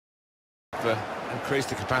They've increased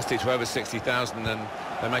the capacity to over 60,000, and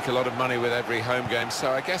they make a lot of money with every home game,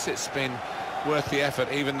 so I guess it's been worth the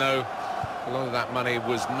effort, even though a lot of that money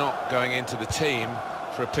was not going into the team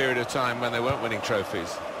for a period of time when they weren't winning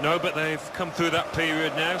trophies. No, but they've come through that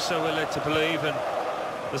period now, so we're led to believe, and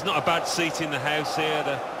there's not a bad seat in the house here.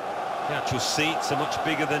 The actual seats are much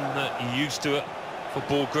bigger than you're used to at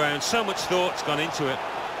football ground. So much thought's gone into it.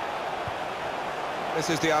 This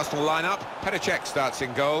is the Arsenal lineup. Petr Cech starts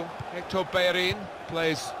in goal. Hector Bellerin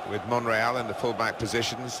plays with Monreal in the full-back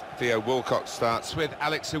positions. Theo Walcott starts with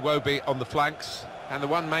Alex Iwobi on the flanks. And the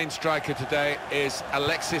one main striker today is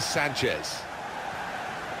Alexis Sanchez.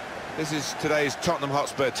 This is today's Tottenham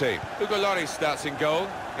Hotspur team. Hugo Lloris starts in goal.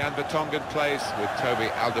 Jan Vertonghen plays with Toby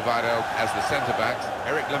Alderweireld as the centre-backs.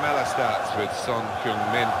 Eric Lamela starts with Son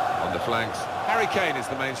Heung-min on the flanks. Harry Kane is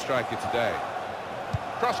the main striker today.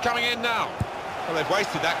 Cross coming in now. Well, they've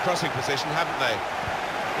wasted that crossing position, haven't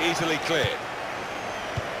they? Easily cleared.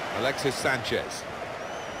 Alexis Sanchez.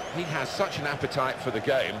 He has such an appetite for the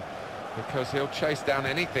game because he'll chase down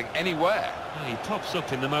anything, anywhere. Yeah, he pops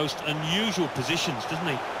up in the most unusual positions, doesn't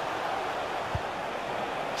he?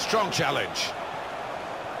 Strong challenge.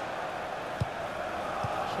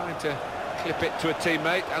 Trying to clip it to a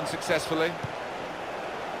teammate unsuccessfully.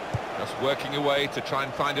 Just working away to try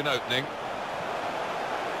and find an opening.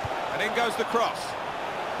 And in goes the cross.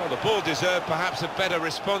 Well, the ball deserved perhaps a better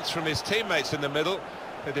response from his teammates in the middle.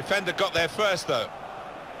 The defender got there first, though.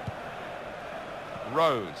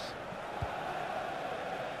 Rose.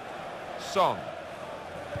 Son.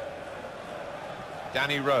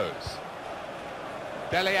 Danny Rose.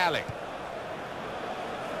 Dele Alli.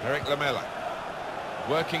 Eric Lamela.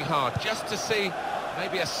 Working hard just to see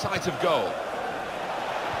maybe a sight of goal.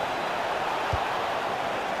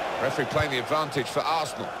 Referee playing the advantage for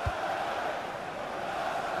Arsenal.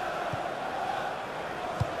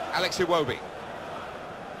 Alex Iwobi.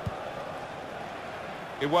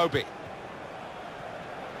 Iwobi.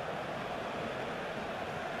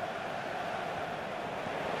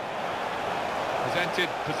 Presented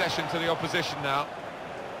possession to the opposition now.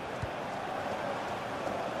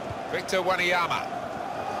 Victor Wanyama.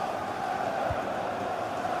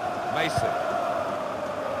 Mason.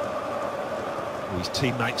 His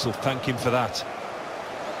teammates will thank him for that.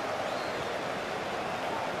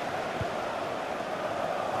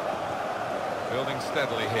 Building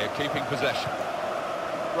steadily here, keeping possession.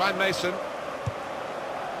 Ryan Mason.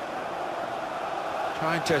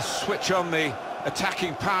 Trying to switch on the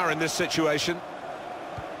attacking power in this situation.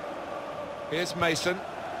 Here's Mason.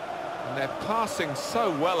 And they're passing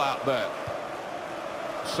so well out there.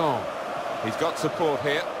 Son. He's got support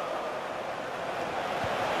here.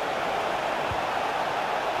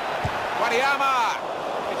 Wanyama!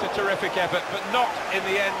 It's a terrific effort, but not, in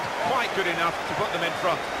the end, quite good enough to put them in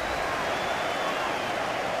front.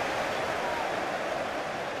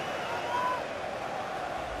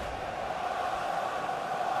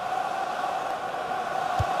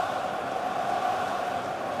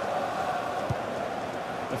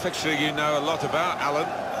 A fixture you know a lot about, Alan.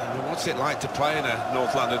 What's it like to play in a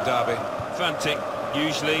North London derby? Frantic,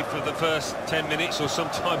 usually for the first 10 minutes or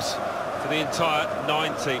sometimes for the entire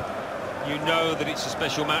 90. You know that it's a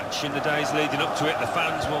special match in the days leading up to it. The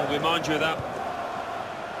fans will remind you of that.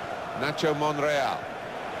 Nacho Monreal.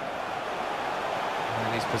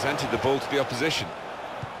 And he's presented the ball to the opposition.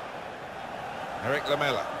 Eric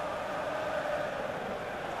Lamela.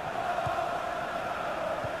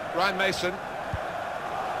 Ryan Mason.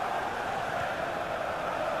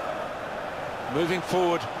 Moving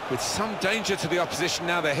forward with some danger to the opposition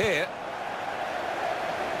now they're here.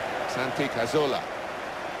 Santi Cazorla.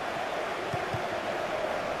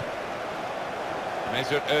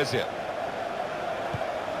 Mesut Ozil.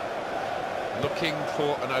 Looking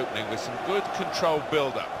for an opening with some good controlled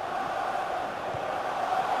build-up.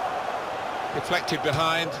 Deflected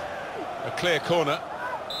behind. A clear corner.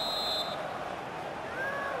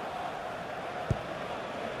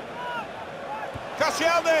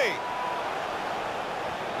 Koscielny!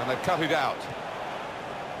 And they've cut it out.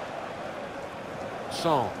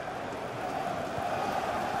 Son.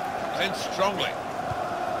 In strongly.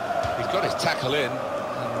 He's got his tackle in,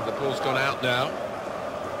 and the ball's gone out now.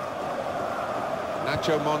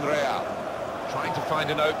 Nacho Monreal trying to find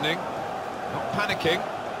an opening, not panicking.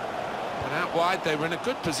 And out wide, they were in a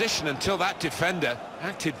good position until that defender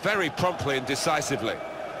acted very promptly and decisively.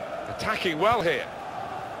 Attacking well here.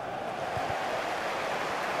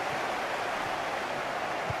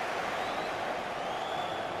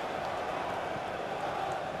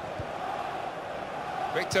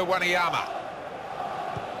 Victor Wanyama.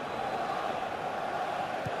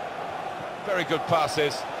 Very good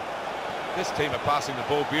passes. This team are passing the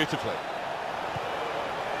ball beautifully.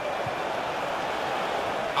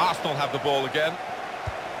 Arsenal have the ball again.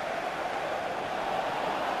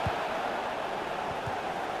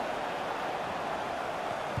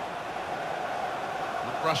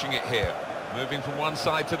 Not rushing it here. Moving from one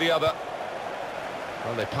side to the other.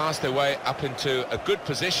 Well, they passed their way up into a good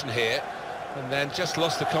position here, and then just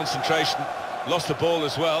lost the concentration, lost the ball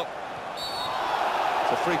as well.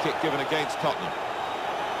 It's a free kick given against Tottenham.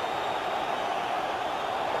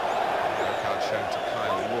 Yellow card shown to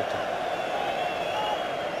Kyle Walker.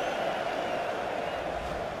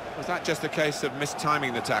 Was that just a case of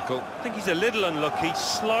mistiming the tackle? I think he's a little unlucky,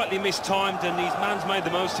 slightly mistimed, and his man's made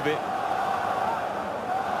the most of it.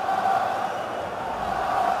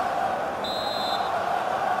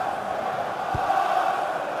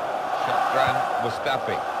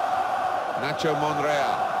 Mustafi. Nacho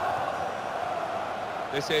Monreal.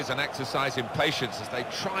 This is an exercise in patience as they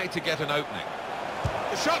try to get an opening.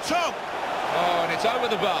 The shot's on! Oh, and it's over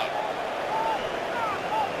the bar.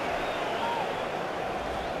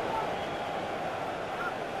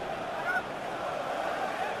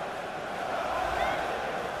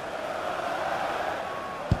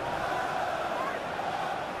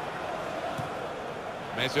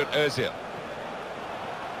 Mesut Özil.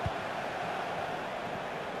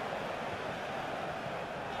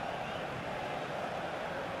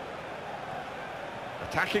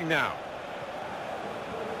 Attacking now.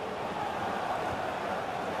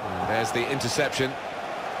 And there's the interception.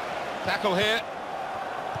 Tackle here.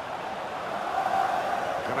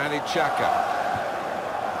 Granit Xhaka.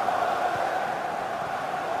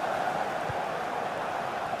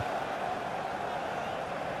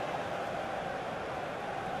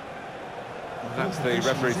 That's the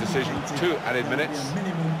referee's decision. 2 added minutes.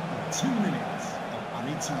 Minimum of 2 minutes of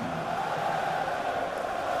added time.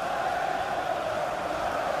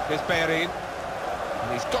 Here's Bellerin,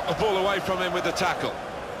 and he's got the ball away from him with the tackle.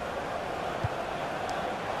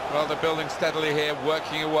 Well, they're building steadily here,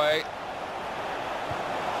 working away.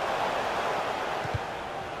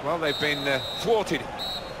 Well, they've been thwarted.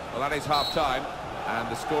 Well, that is half-time, and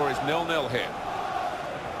the score is 0-0 here.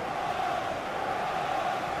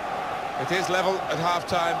 It is level at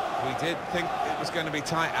half-time. We did think it was going to be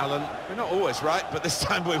tight, Alan. We're not always right, but this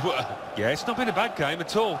time we were. Yeah, it's not been a bad game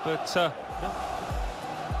at all, but... no.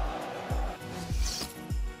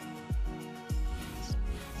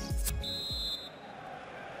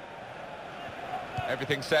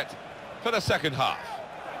 Everything set for the second half.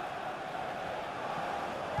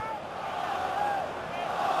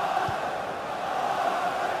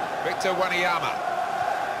 Victor Wanyama.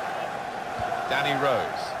 Danny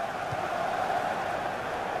Rose.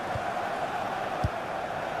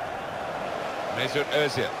 Mesut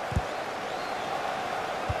Özil.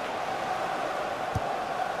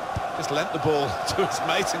 Just lent the ball to his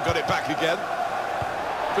mate and got it back again.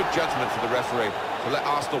 Good judgment for the referee to let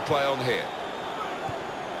Arsenal play on here.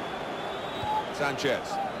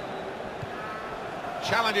 Sanchez.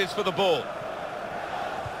 Challenges for the ball.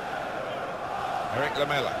 Eric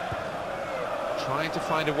Lamela. Trying to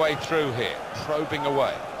find a way through here, probing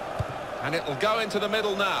away. And it'll go into the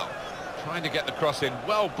middle now. Trying to get the cross in,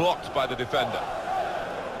 well blocked by the defender.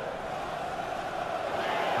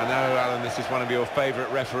 I know, Alan, this is one of your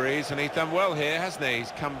favourite referees, and he's done well here, hasn't he?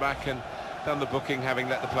 He's come back and done the booking, having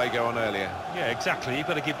let the play go on earlier. Yeah, exactly. You've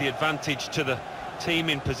got to give the advantage to the team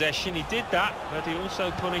in possession. He did that, but he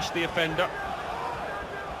also punished the offender.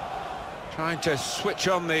 Trying to switch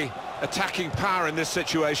on the attacking power in this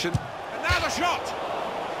situation. And now the shot!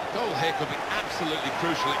 Goal here could be absolutely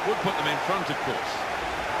crucial. It would put them in front, of course.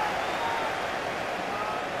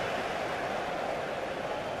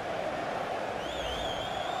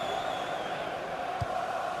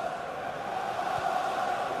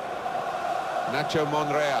 Nacho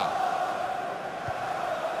Monreal.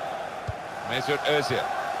 Mesut Özil.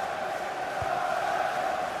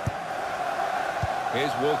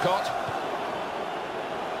 Here's Walcott.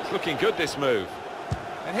 It's looking good, this move.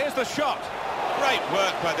 And here's the shot. Great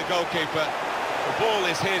work by the goalkeeper. The ball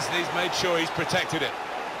is his and he's made sure he's protected it.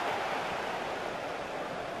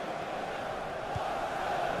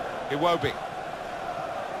 Iwobi.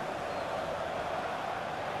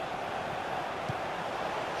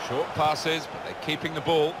 Short passes, but they're keeping the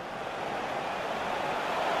ball.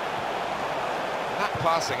 That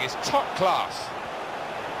passing is top class.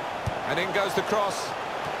 And in goes the cross.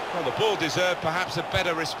 Well, the ball deserved perhaps a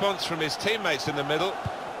better response from his teammates in the middle.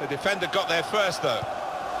 The defender got there first, though.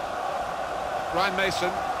 Ryan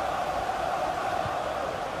Mason.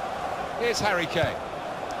 Here's Harry Kane.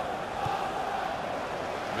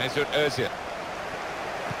 Mesut Özil.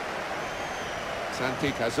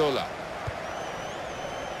 Santi Cazorla.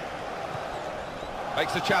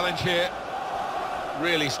 Makes the challenge here.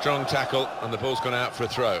 Really strong tackle, and the ball's gone out for a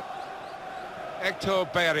throw. Hector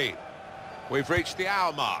Bellerin. We've reached the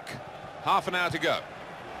hour mark. Half an hour to go.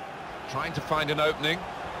 Trying to find an opening.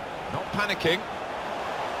 Not panicking.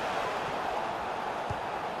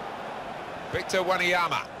 Victor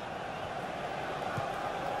Wanyama.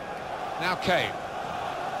 Now Kane.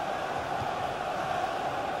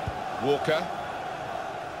 Walker.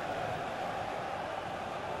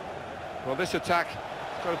 Well, this attack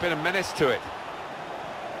has got a bit of menace to it.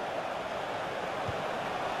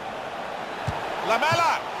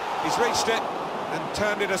 Lamela! He's reached it and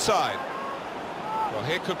turned it aside. Well,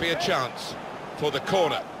 here could be a chance for the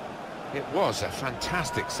corner. It was a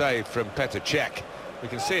fantastic save from Petr Cech. We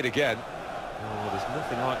can see it again. Oh, there's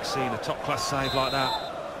nothing like seeing a top-class save like that.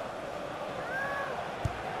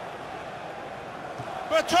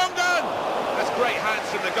 Vertonghen! That's great hands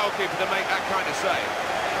from the goalkeeper to make that kind of save.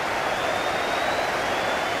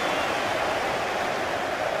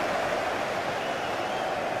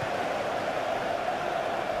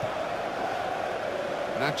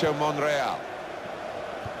 Nacho Monreal.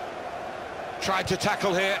 Tried to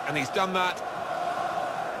tackle here, and he's done that.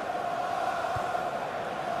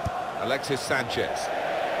 Alexis Sanchez.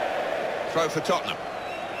 Throw for Tottenham.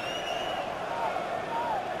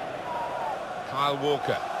 Kyle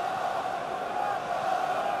Walker.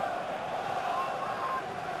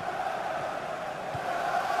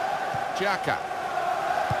 Xhaka.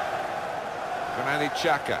 Granit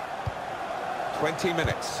Xhaka. 20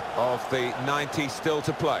 minutes of the 90 still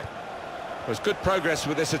to play. There's good progress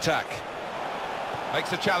with this attack.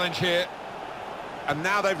 Makes a challenge here. And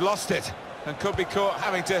now they've lost it and could be caught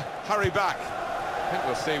having to hurry back. I think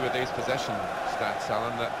we'll see with these possession stats,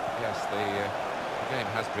 Alan, that yes, the game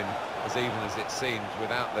has been as even as it seemed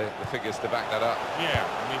without the figures to back that up. Yeah,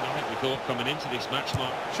 I mean, I think we thought coming into this match,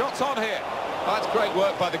 Mark. Shots on here. That's great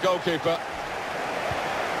work by the goalkeeper.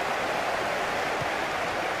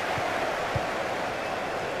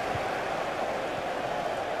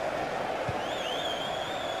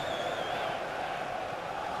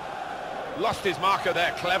 Lost his marker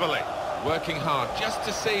there cleverly. Working hard just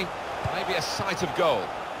to see maybe a sight of goal.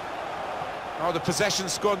 Oh, the possession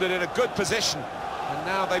squandered in a good position. And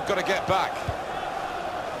now they've got to get back.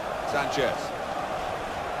 Sanchez.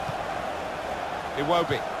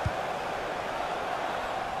 Iwobi.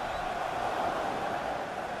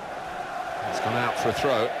 It's gone out for a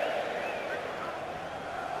throw.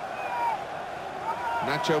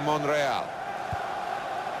 Nacho Monreal.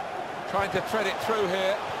 Trying to thread it through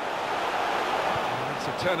here.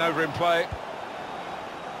 It's a turnover in play.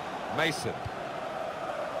 Mason.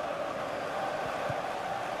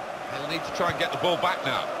 They'll need to try and get the ball back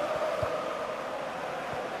now.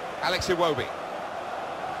 Alex Iwobi.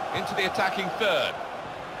 Into the attacking third.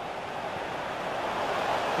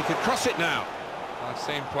 He could cross it now. I've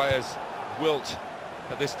seen players wilt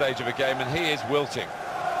at this stage of a game, and he is wilting.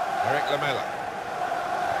 Eric Lamela.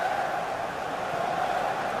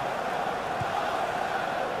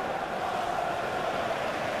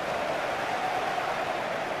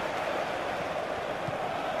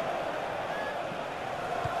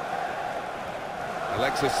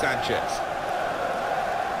 Alexis Sanchez.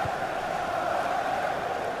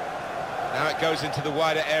 Now it goes into the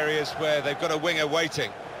wider areas where they've got a winger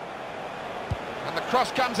waiting. And the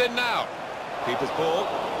cross comes in now. Keeper's ball.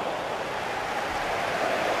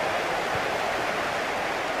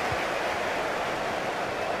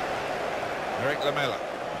 Eric Lamela.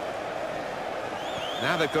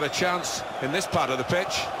 Now they've got a chance in this part of the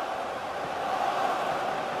pitch.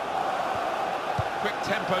 Quick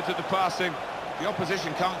tempo to the passing. The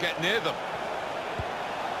opposition can't get near them.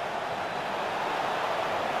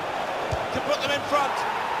 To put them in front,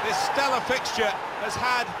 this stellar fixture has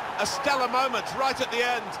had a stellar moment right at the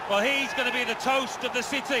end. Well, he's going to be the toast of the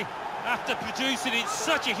city after producing in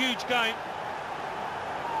such a huge game.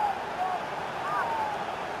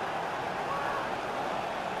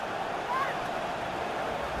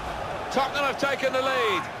 Tottenham have taken the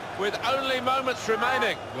lead with only moments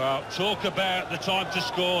remaining. Well, talk about the time to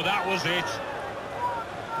score, that was it.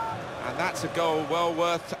 And that's a goal well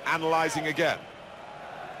worth analysing again.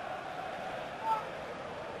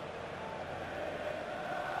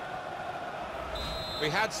 We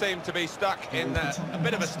had seemed to be stuck in a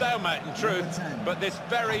bit of a stalemate in truth, but this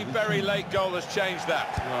very, very late goal has changed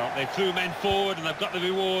that. Well, they threw men forward and they've got the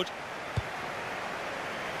reward.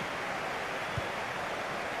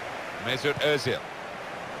 Mesut Ozil.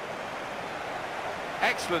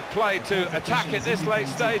 Excellent play to attack at this late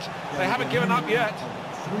stage. They haven't given up yet.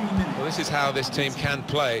 Well, this is how this team can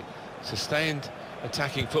play. Sustained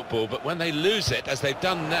attacking football, but when they lose it, as they've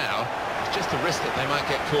done now, it's just a risk that they might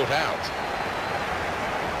get caught out.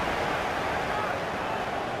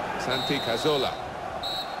 Santi Cazorla.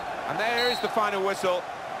 And there is the final whistle.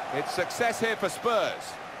 It's success here for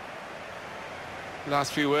Spurs.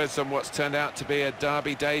 Last few words on what's turned out to be a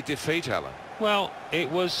Derby Day defeat, Alan. Well,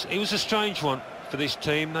 it was a strange one for this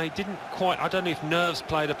team. They didn't quite, I don't know if nerves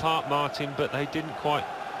played a part, Martin, but they didn't quite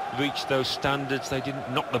reach those standards. They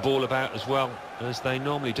didn't knock the ball about as well as they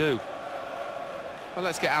normally do. Well,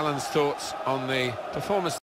 let's get Alan's thoughts on the performance.